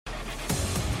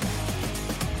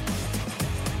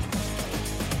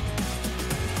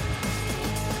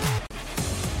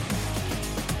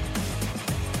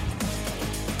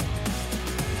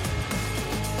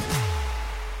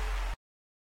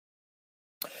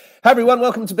Hey everyone,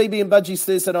 welcome to BB and Budgie's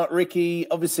Thursday Night Recce.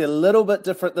 Obviously a little bit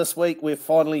different this week. We're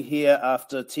finally here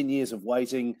after 10 years of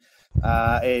waiting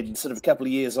and sort of a couple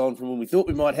of years on from when we thought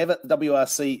we might have it. The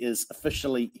WRC is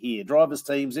officially here. Drivers,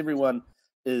 teams, everyone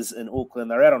is in Auckland.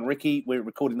 They're out on Recce. We're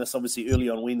recording this obviously early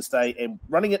on Wednesday and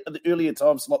running it at the earlier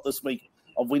time slot this week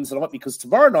of Wednesday night because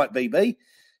tomorrow night, BB,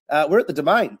 we're at the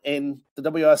Domain and the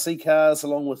WRC cars,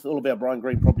 along with all of our Brian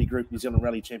Green Property Group New Zealand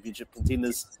Rally Championship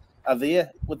contenders, are there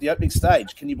with the opening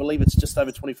stage. Can you believe it's just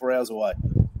over 24 hours away?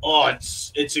 Oh,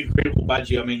 it's incredible,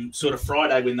 Budgie. I mean, sort of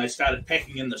Friday when they started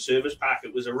packing in the service park,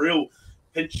 it was a real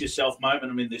pinch yourself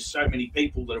moment. I mean, there's so many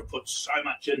people that have put so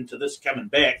much into this coming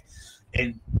back,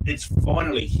 and it's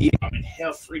finally here. I mean, how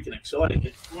freaking exciting.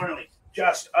 It's finally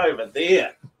just over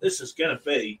there. This is going to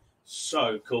be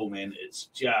so cool, man. It's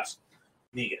just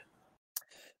mega.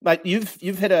 Mate,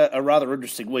 you've had a rather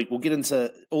interesting week. We'll get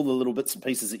into all the little bits and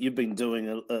pieces that you've been doing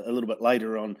a little bit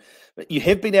later on. But you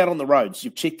have been out on the roads.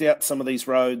 You've checked out some of these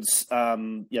roads,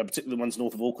 particularly the ones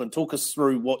north of Auckland. Talk us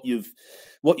through what you've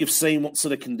seen, what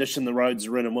sort of condition the roads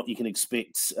are in, and what you can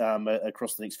expect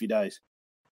across the next few days.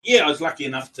 Yeah, I was lucky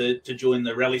enough to join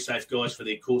the Rally Safe guys for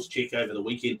their course check over the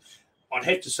weekend. I'd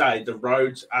have to say the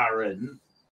roads are in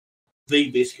the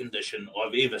best condition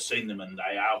I've ever seen them in.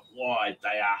 They are wide,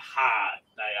 they are hard,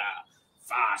 they are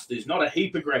fast. There's not a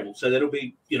heap of gravel, so that'll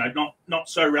be, not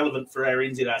so relevant for our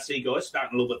NZRC guys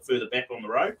starting a little bit further back on the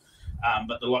road.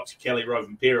 But the likes of Kelly, Rove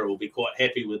and Pera will be quite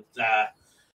happy with a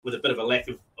bit of a lack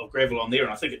of gravel on there,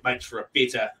 and I think it makes for a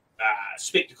better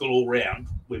spectacle all round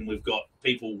when we've got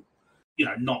people,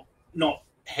 not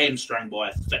hamstrung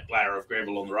by a thick layer of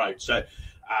gravel on the road. So,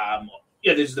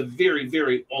 there's the very,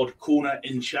 very odd corner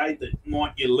in shade that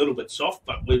might get a little bit soft,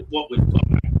 but with what we've got,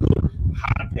 good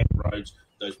hard-packed roads,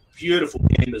 those beautiful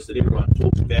canvas that everyone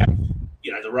talks about,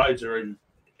 the roads are in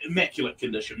immaculate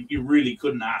condition. You really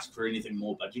couldn't ask for anything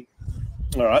more, Budgie.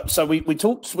 All right, so we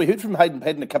heard from Hayden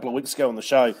Padden a couple of weeks ago on the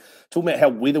show, talking about how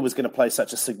weather was going to play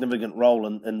such a significant role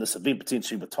in this event,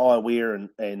 potentially with tyre wear and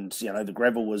the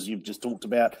gravel, was you've just talked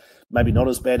about, maybe not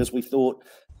as bad as we thought.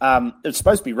 It's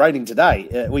supposed to be raining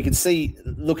today. We can see,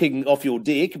 looking off your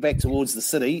deck back towards the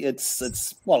city, it's a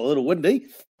little windy.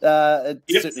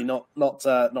 It's certainly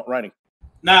not raining.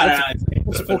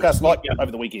 What's the forecast like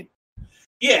over the weekend?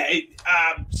 Yeah,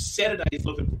 Saturday is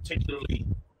looking particularly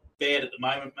bad at the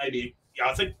moment. Maybe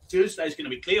I think Thursday's going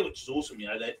to be clear, which is awesome.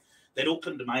 That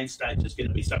Auckland Domain stage is going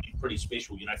to be something pretty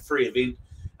special. Free event.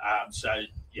 So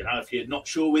if you're not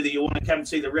sure whether you want to come and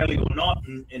see the rally or not,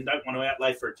 and don't want to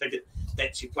outlay for a ticket,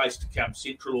 that's your place to come.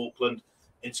 Central Auckland,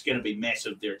 it's going to be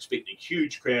massive. They're expecting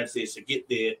huge crowds there, so get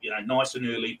there, nice and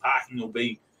early. Parking will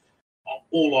be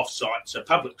all off-site, so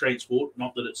public transport,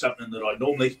 not that it's something that I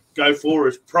normally go for,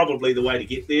 is probably the way to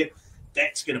get there.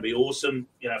 That's going to be awesome.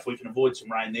 If we can avoid some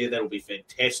rain there, that'll be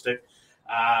fantastic.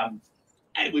 And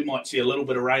we might see a little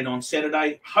bit of rain on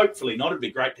Saturday. Hopefully not. It'd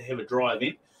be great to have a dry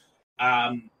event.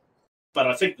 But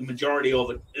I think the majority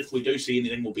of it, if we do see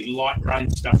anything, will be light rain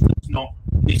stuff that's not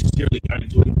necessarily going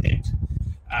to impact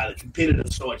the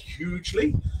competitive side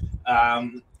hugely.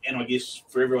 And I guess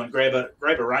for everyone, grab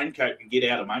a raincoat and get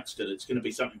out amongst it. It's going to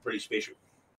be something pretty special.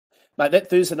 Mate, that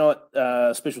Thursday night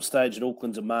special stage at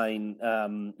Auckland Domain,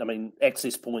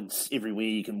 access points everywhere.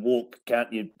 You can walk,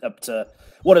 can't you, up to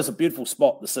what is a beautiful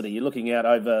spot, the city. You're looking out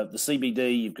over the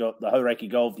CBD. You've got the Hauraki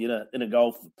Golf, the inner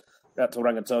golf, out to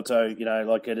Rangitoto.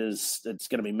 It's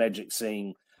going to be magic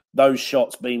seeing those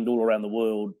shots beamed all around the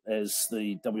world as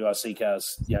the WRC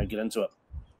cars, get into it.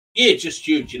 Yeah, just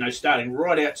huge, starting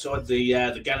right outside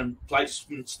the gun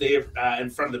emplacements there in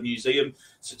front of the museum.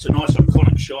 So it's a nice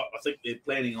iconic shot. I think they're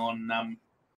planning on,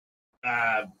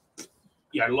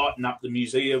 lighting up the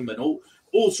museum and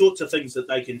all sorts of things that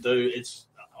they can do.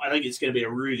 I think it's going to be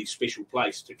a really special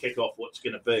place to kick off what's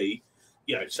going to be,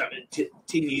 something 10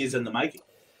 years in the making.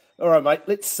 All right, mate.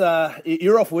 Let's.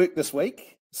 You're off work this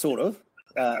week, sort of.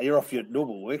 You're off your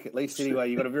normal work, at least. Anyway,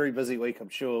 you've got a very busy week, I'm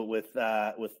sure, with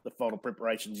the final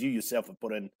preparations. You yourself have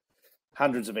put in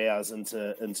hundreds of hours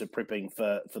into prepping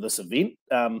for this event.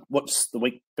 What's the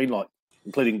week been like,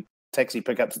 including taxi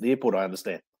pickups at the airport, I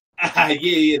understand?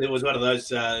 Yeah, there was one of those.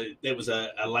 That was a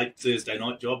late Thursday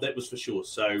night job, that was for sure.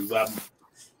 So,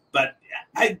 but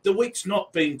hey, the week's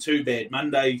not been too bad.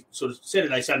 Monday, sort of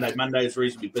Saturday, Sunday, Monday is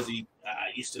reasonably busy.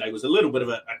 Yesterday was a little bit of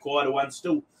a quieter one,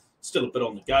 still a bit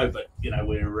on the go, but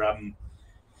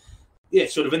we're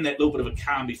sort of in that little bit of a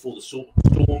calm before the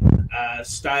storm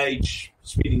stage.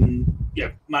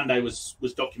 Monday was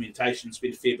documentation.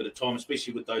 Spent a fair bit of time,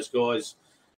 especially with those guys,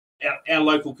 our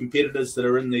local competitors that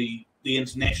are in the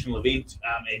international event,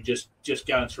 and just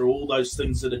going through all those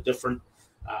things that are different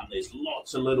There's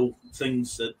lots of little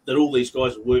things that all these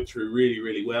guys have worked through really,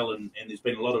 really well, and there's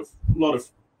been a lot of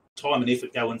time and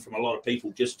effort going from a lot of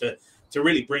people just to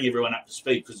really bring everyone up to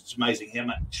speed, because it's amazing how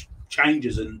much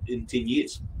changes in 10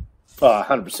 years. Oh,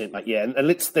 100%, mate. Yeah, and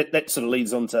that sort of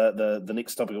leads on to the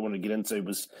next topic I wanted to get into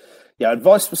was,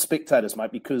 advice for spectators,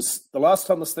 mate, because the last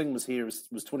time this thing was here was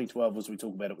 2012, as we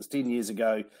talk about. It was 10 years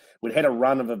ago. We'd had a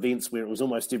run of events where it was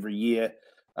almost every year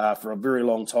for a very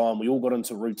long time. We all got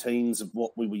into routines of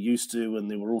what we were used to, and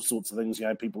there were all sorts of things.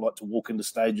 People like to walk into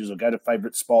stages or go to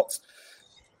favourite spots.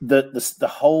 The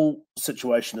whole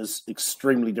situation is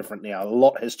extremely different now. A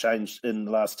lot has changed in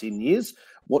the last 10 years.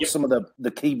 What's some of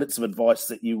the key bits of advice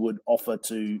that you would offer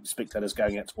to spectators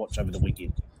going out to watch over the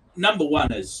weekend? Number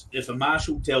one is, if a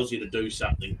marshal tells you to do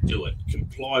something, do it.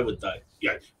 Comply with that.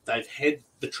 They've had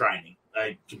the training.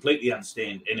 They completely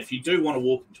understand. And if you do want to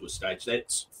walk into a stage,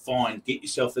 that's fine. Get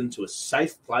yourself into a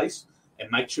safe place and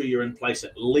make sure you're in place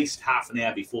at least half an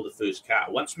hour before the first car.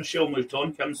 Once Michelle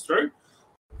Mouton comes through,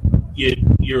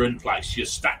 you're in place. You're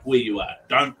stuck where you are.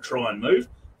 Don't try and move.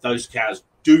 Those cars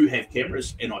do have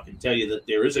cameras, and I can tell you that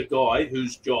there is a guy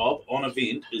whose job on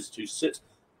event is to sit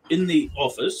in the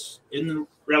office, in the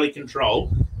rally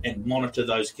control, and monitor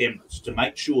those cameras to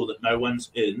make sure that no one's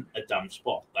in a dumb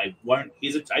spot. They won't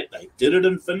hesitate. They did it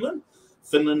in Finland.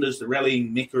 Finland is the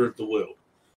rallying mecca of the world.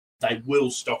 They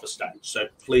will stop a stage. So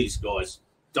please, guys,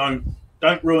 don't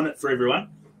ruin it for everyone.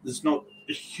 There's not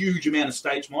a huge amount of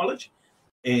stage mileage,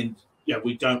 and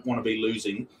we don't want to be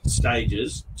losing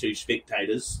stages to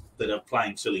spectators that are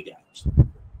playing silly games.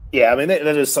 Yeah, I mean, that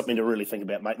is something to really think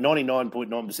about, mate.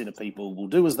 99.9% of people will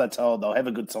do as they're told. They'll have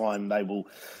a good time. They will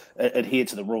adhere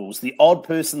to the rules. The odd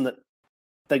person that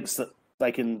thinks that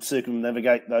they can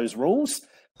circumnavigate those rules,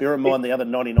 bear in mind the other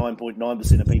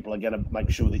 99.9% of people are going to make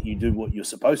sure that you do what you're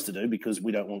supposed to do, because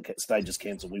we don't want stages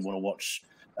cancelled. We want to watch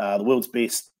the world's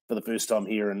best for the first time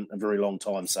here in a very long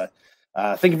time. So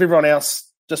think of everyone else.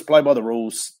 Just play by the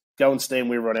rules. Go and stand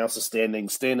where everyone else is standing.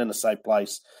 Stand in a safe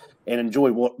place, and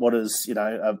enjoy what is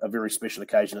a very special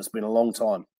occasion. It's been a long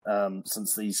time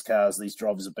since these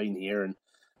drivers have been here, and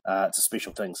it's a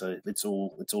special thing. So let's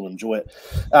all enjoy it,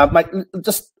 mate.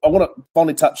 I want to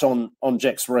finally touch on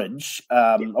Jack's Ridge.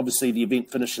 Obviously, the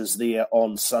event finishes there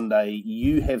on Sunday.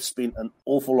 You have spent an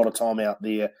awful lot of time out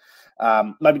there.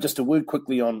 Maybe just a word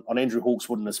quickly on Andrew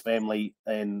Hawkswood and his family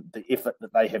and the effort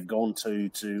that they have gone to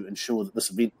ensure that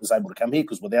this event was able to come here,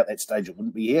 because without that stage it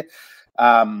wouldn't be here.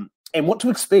 And what to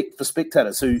expect for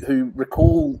spectators who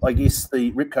recall, I guess,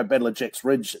 the Repco Battle of Jack's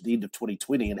Ridge at the end of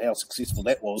 2020 and how successful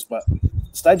that was. But the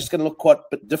stage is going to look quite a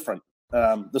bit different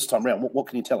this time around. What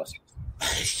can you tell us?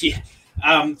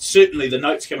 Certainly the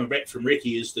notes coming back from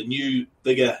Recce is the new,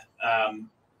 bigger,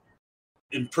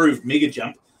 improved mega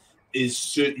jump is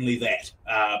certainly that.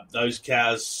 Those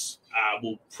cars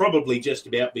will probably just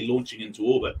about be launching into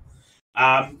orbit.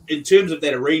 In terms of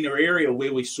that arena area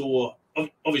where we saw,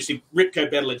 obviously,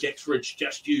 Repco Battle of Jack's Ridge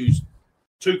just used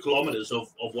 2 kilometres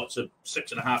of what's a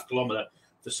 6.5 kilometre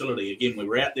facility. Again, we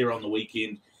were out there on the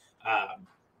weekend.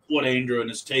 What Andrew and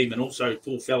his team, and also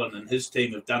Paul Fallon and his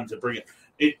team, have done to bring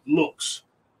it looks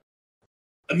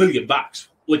 $1 million,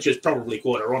 which is probably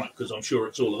quite ironic because I'm sure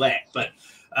it's all of that. But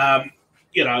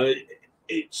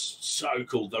it's so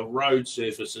cool. The road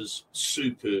surface is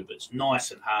superb. It's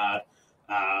nice and hard.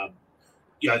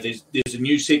 There's a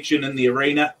new section in the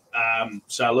arena,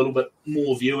 so a little bit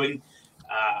more viewing.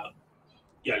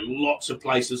 Lots of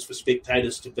places for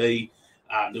spectators to be.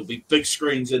 There'll be big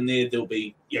screens in there. There'll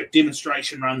be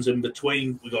demonstration runs in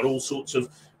between. We've got all sorts of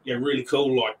really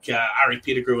cool, like Ari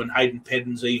Pettigrew and Hayden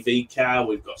Paddon's EV car.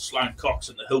 We've got Sloane Cox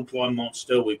and the Hill Climb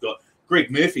Monster. We've got Greg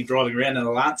Murphy driving around in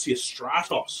a Lancia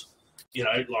Stratos,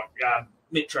 like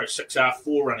Metro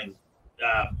 6R4 running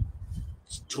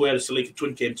Toyota Celica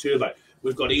Twin Cam Turbo.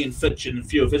 We've got Ian Fitch and a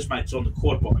few of his mates on the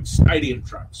quad bikes, stadium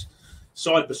trucks,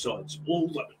 side-by-sides, all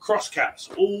the cross cars,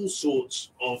 all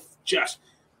sorts of just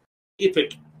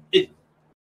epic.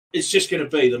 It's just going to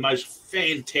be the most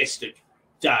fantastic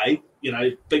day,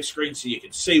 big screen so you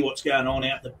can see what's going on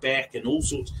out the back and all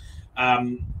sorts.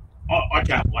 I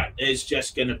can't wait. It's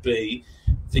just going to be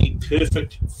the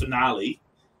perfect finale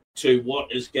to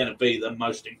what is going to be the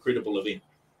most incredible event.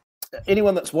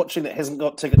 Anyone that's watching that hasn't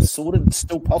got tickets sorted, it's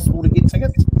still possible to get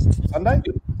tickets Sunday?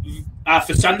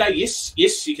 For Sunday, yes,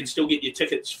 you can still get your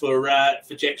tickets for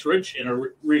Jack's Ridge, and I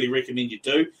really recommend you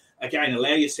do. Again,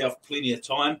 allow yourself plenty of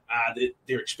time.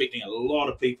 They're expecting a lot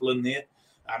of people in there,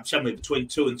 somewhere between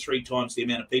 2 and 3 times the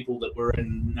amount of people that were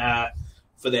in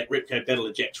for that Repco Battle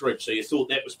of Jack's Ridge. So you thought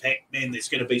that was packed. Man, there's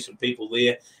going to be some people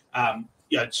there.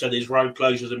 So there's road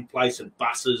closures in place and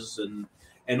buses and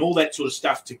all that sort of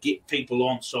stuff to get people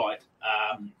on site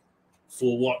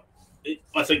for what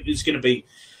I think is going to be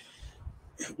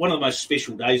one of the most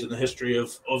special days in the history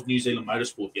of New Zealand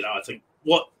motorsport. You know, I think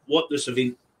what this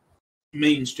event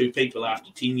means to people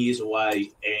after 10 years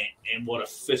away, and what a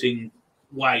fitting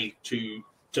way to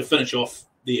finish off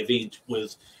the event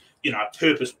with, you know, a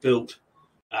purpose-built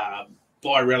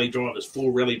by rally drivers,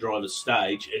 for rally drivers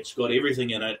stage. It's got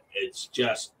everything in it. It's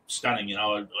just stunning. You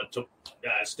know, I took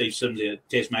Steve Sims, our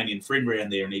Tasmanian friend,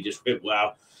 around there, and he just went,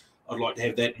 wow, I'd like to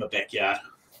have that in my backyard.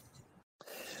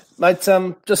 Mate,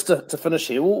 just to finish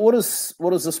here, what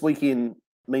does this weekend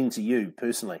mean to you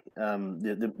personally? As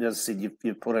I said,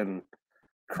 you've put in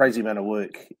a crazy amount of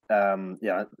work.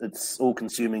 It's all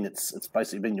consuming. It's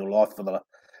basically been your life for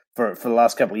the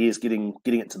last couple of years, getting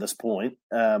it to this point.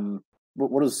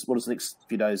 What is the next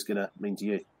few days going to mean to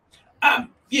you? I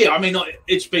mean,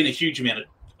 it's been a huge amount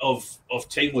of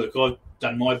teamwork. I've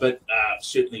done my bit.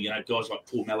 Certainly, you know, guys like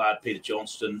Paul Mallard, Peter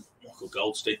Johnston, Michael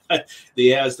Goldstein,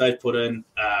 the hours they've put in.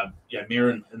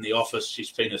 Merrin in the office,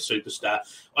 she's been a superstar.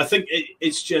 I think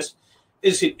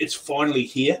it's finally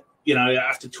here. You know,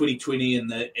 after 2020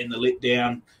 and the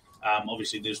letdown.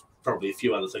 Obviously, there's probably a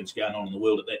few other things going on in the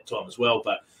world at that time as well.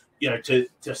 But you know,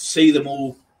 to see them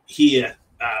all here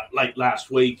late last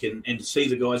week and to see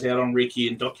the guys out on Recce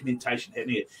and documentation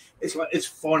happening, it's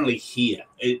finally here.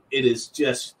 It is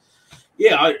just,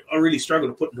 I really struggle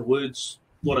to put into words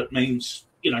what it means.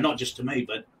 You know, not just to me,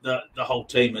 but the whole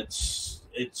team. It's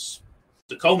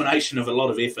the culmination of a lot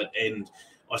of effort, and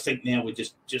I think now we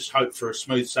just hope for a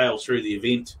smooth sail through the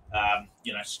event.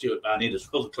 You know, Stuart Barnett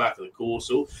as well, the clerk of the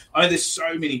course. I know there's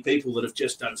so many people that have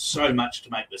just done so much to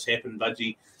make this happen,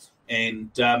 Budgie. And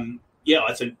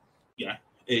I think, you know,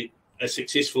 a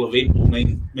successful event will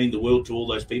mean the world to all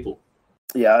those people.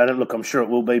 Yeah, and look, I'm sure it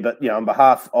will be. But, you know, on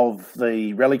behalf of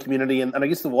the rally community and I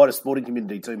guess the wider sporting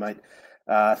community too, mate,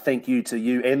 thank you to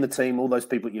you and the team, all those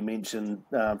people you mentioned,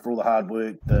 for all the hard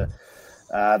work, the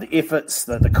efforts,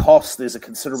 the cost. There's a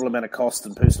considerable amount of cost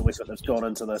and personal effort that's gone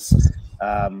into this.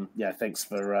 Thanks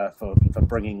for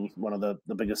bringing one of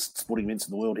the biggest sporting events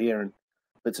in the world here, and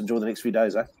let's enjoy the next few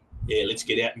days, eh? Yeah, let's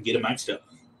get out and get amongst it.